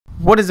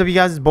What is up, you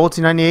guys? It's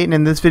Bolty98, and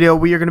in this video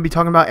we are going to be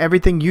talking about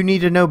everything you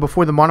need to know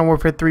before the Modern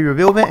Warfare 3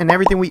 Reveal Event and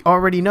everything we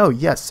already know.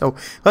 Yes, so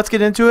let's get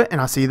into it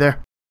and I'll see you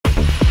there.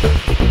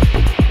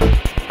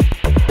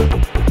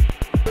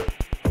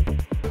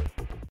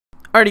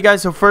 Alrighty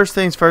guys, so first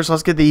things first,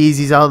 let's get the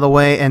easies out of the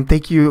way, and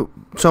thank you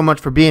so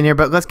much for being here,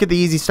 but let's get the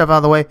easy stuff out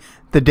of the way.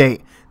 The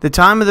date. The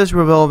time of this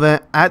reveal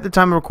event, at the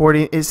time of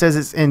recording, it says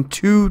it's in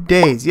 2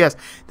 days. Yes,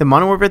 the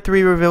Modern Warfare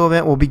 3 reveal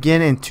event will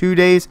begin in 2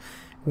 days.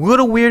 A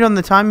little weird on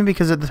the timing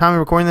because at the time of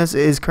recording this,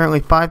 it is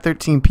currently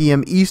 5:13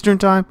 p.m. Eastern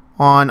Time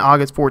on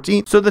August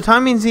 14th. So the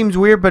timing seems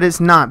weird, but it's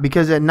not,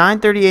 because at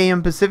 9:30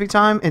 a.m. Pacific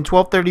Time and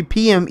 12:30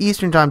 p.m.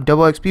 Eastern Time,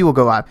 XP will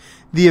go live.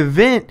 The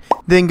event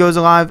then goes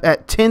live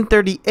at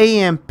 10:30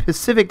 a.m.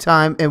 Pacific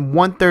Time and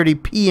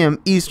 1:30 p.m.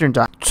 Eastern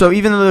Time. So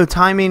even though the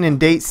timing and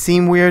dates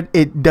seem weird,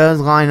 it does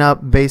line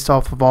up based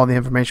off of all the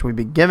information we've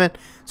been given.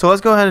 So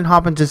let's go ahead and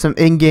hop into some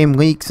in-game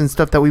leaks and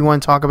stuff that we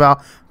want to talk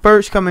about.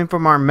 First, coming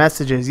from our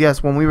messages.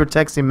 Yes, when we were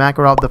texting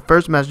Makarov, the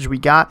first message we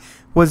got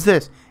was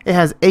this. It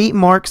has 8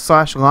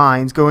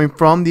 marks/lines going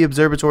from the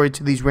observatory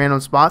to these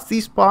random spots.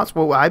 These spots,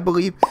 what I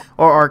believe,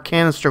 are our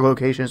canister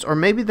locations, or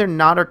maybe they're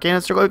not our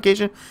canister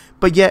location,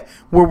 but yet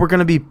where we're going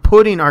to be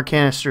putting our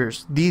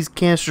canisters. These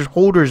canister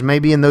holders may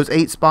be in those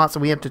 8 spots,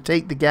 and we have to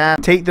take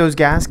those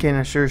gas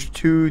canisters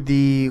to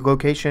the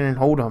location and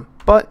hold them.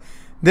 But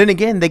then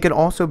again, they could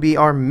also be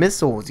our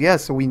missiles.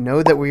 Yes, so we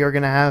know that we are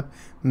going to have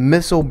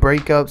missile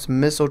breakups,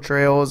 missile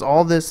trails.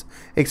 All this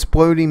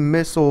exploding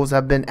missiles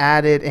have been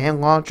added, and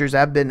launchers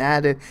have been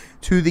added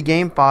to the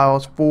game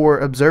files for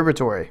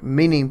observatory,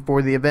 meaning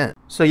for the event.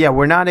 So yeah,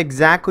 we're not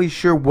exactly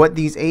sure what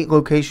these 8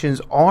 locations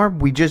are.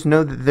 We just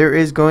know that there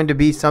is going to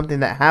be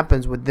something that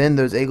happens within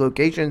those 8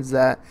 locations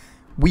that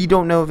we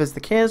don't know if it's the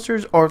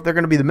canisters, or if they're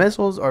going to be the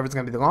missiles, or if it's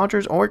going to be the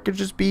launchers, or it could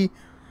just be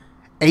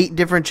 8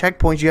 different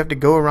checkpoints you have to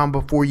go around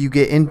before you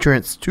get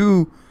entrance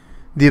to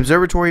the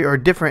observatory, or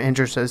different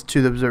entrances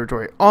to the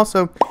observatory.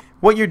 Also,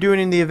 what you're doing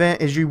in the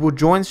event is you will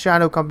join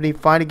Shadow Company,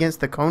 fight against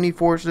the Coney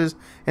forces,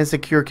 and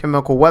secure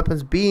chemical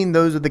weapons, being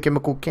those of the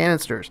chemical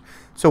canisters.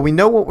 So we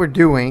know what we're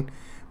doing,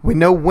 we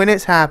know when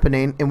it's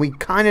happening, and we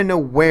kind of know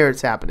where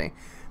it's happening.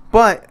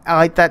 But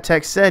like that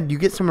text said, you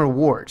get some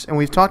rewards, and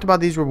we've talked about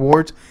these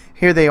rewards.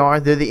 Here they are.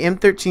 They're the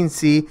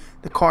M13C,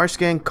 the car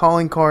skin,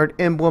 calling card,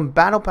 emblem,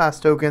 battle pass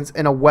tokens,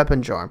 and a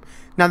weapon charm.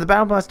 Now the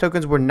battle pass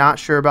tokens we're not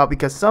sure about,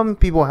 because some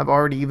people have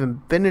already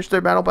even finished their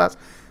battle pass,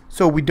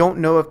 so we don't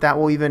know if that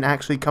will even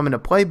actually come into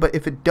play. But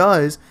if it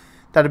does,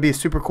 that'd be a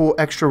super cool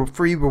extra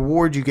free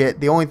reward you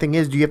get. The only thing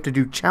is, do you have to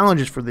do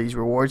challenges for these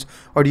rewards,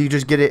 or do you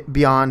just get it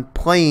beyond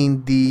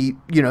playing the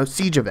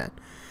siege event?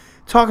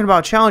 Talking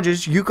about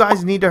challenges, you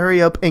guys need to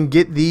hurry up and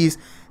get these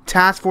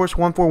Task Force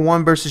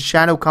 141 versus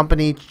Shadow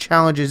Company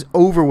challenges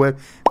over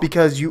with,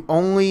 because you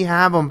only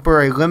have them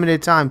for a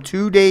limited time,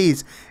 2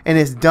 days, and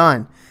it's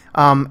done.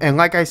 And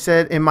like I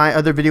said in my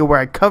other video where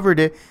I covered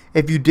it,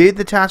 if you did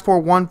the Task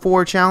Force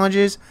 114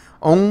 challenges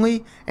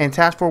only, and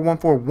Task Force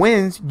 114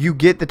 wins, you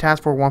get the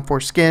Task Force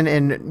 114 skin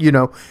and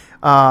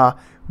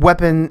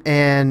weapon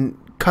and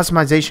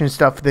customization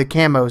stuff, the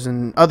camos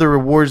and other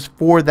rewards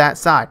for that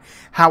side.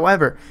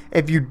 However,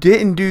 if you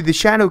didn't do the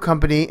Shadow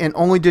Company and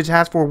only did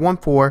Task Force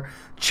 114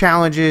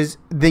 challenges,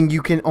 then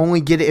you can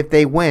only get it if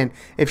they win.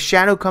 If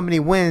Shadow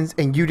Company wins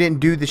and you didn't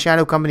do the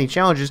Shadow Company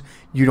challenges,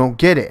 you don't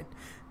get it.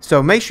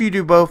 So make sure you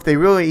do both. They're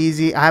really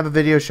easy. I have a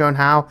video showing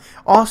how.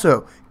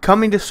 Also,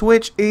 coming to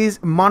Switch is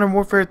Modern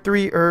Warfare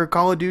 3, or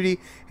Call of Duty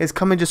is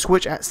coming to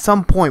Switch at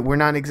some point. We're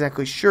not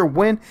exactly sure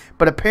when,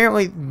 but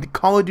apparently the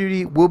Call of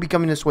Duty will be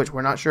coming to Switch.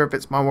 We're not sure if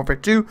it's Modern Warfare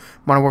 2,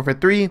 Modern Warfare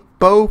 3,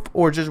 both,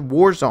 or just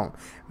Warzone.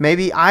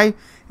 Maybe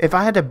if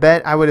I had to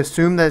bet, I would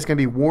assume that it's going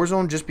to be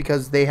Warzone, just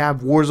because they have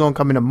Warzone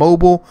coming to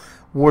mobile,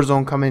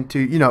 Warzone coming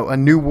to, a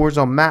new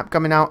Warzone map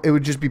coming out. It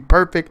would just be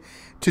perfect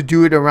to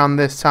do it around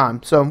this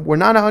time. So we're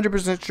not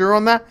 100% sure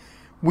on that.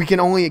 We can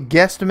only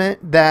guesstimate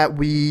that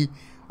we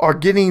are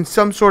getting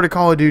some sort of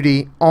Call of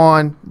Duty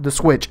on the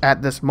Switch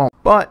at this moment.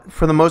 But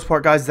for the most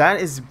part, guys, that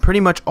is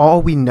pretty much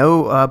all we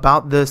know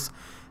about this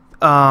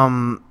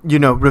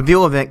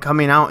reveal event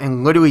coming out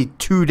in literally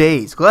 2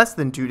 days, less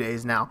than 2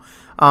 days now.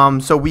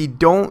 So we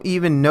don't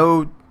even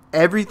know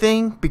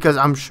everything, because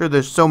I'm sure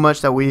there's so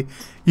much that we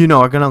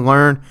are going to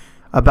learn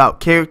about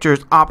characters,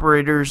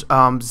 operators,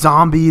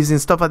 zombies, and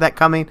stuff like that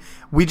coming.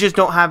 We just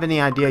don't have any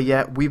idea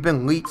yet. We've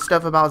been leaked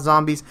stuff about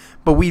zombies,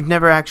 but we've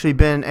never actually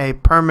been a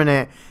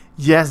permanent,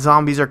 yes,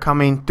 zombies are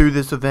coming through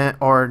this event,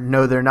 or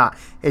no, they're not.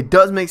 It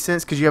does make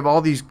sense, because you have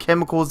all these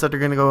chemicals that are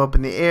going to go up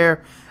in the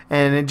air,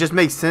 and it just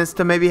makes sense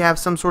to maybe have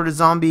some sort of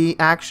zombie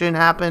action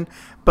happen.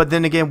 But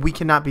then again, we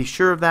cannot be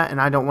sure of that,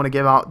 and I don't want to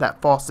give out that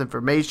false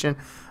information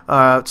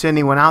to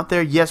anyone out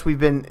there. Yes, we've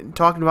been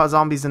talking about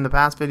zombies in the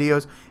past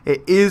videos.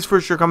 It is for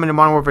sure coming to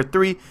Modern Warfare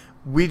 3.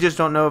 We just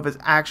don't know if it's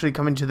actually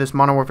coming to this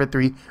Modern Warfare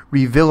 3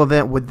 reveal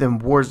event within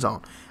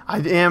Warzone. I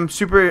am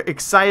super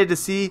excited to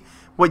see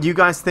what you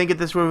guys think at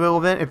this reveal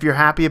event. If you're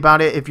happy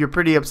about it, if you're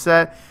pretty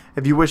upset,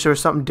 if you wish there was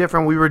something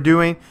different we were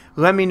doing,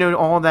 let me know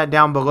all that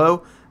down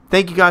below.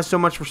 Thank you guys so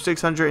much for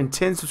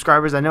 610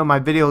 subscribers. I know in my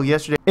video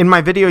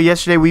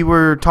yesterday we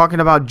were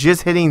talking about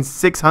just hitting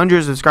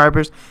 600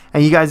 subscribers,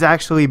 and you guys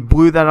actually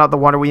blew that out of the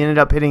water. We ended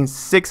up hitting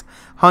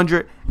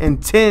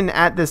 610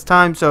 at this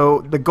time,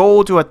 so the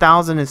goal to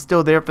 1,000 is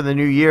still there for the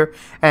new year,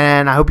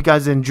 and I hope you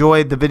guys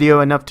enjoyed the video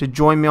enough to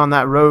join me on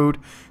that road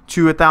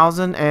to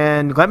 1,000.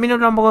 And let me know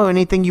down below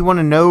anything you want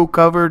to know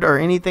covered or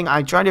anything.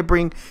 I try to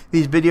bring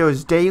these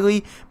videos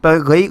daily,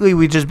 but lately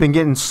we've just been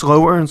getting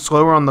slower and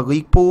slower on the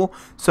league pool.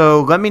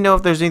 So let me know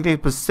if there's anything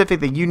specific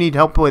that you need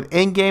help with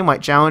in game,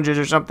 like challenges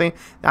or something.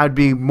 I'd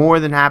be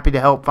more than happy to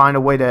help find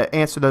a way to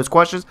answer those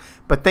questions.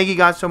 But thank you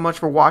guys so much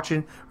for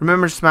watching.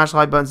 Remember to smash the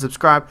like button,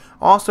 subscribe.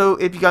 Also,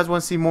 if you guys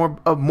want to see more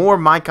of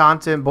my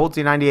content,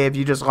 Bolty98, if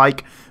you just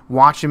like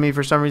watching me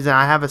for some reason,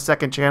 I have a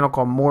second channel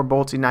called More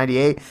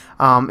Bolty98.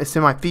 It's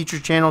in my feature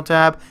channel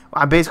tab.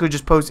 I basically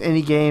just post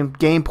any game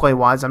gameplay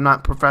wise. I'm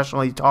not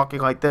professionally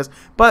talking like this,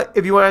 but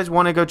if you guys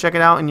want to go check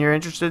it out and you're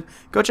interested,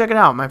 go check it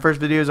out. My first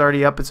video is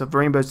already up. It's of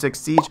Rainbow Six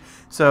Siege,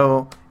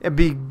 so it'd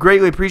be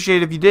greatly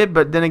appreciated if you did.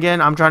 But then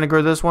again, I'm trying to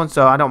grow this one,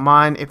 so I don't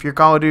mind if you're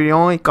Call of Duty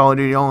only.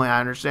 I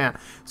understand.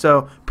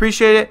 So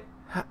appreciate it.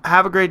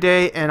 Have a great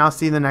day, and I'll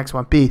see you in the next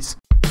one. Peace.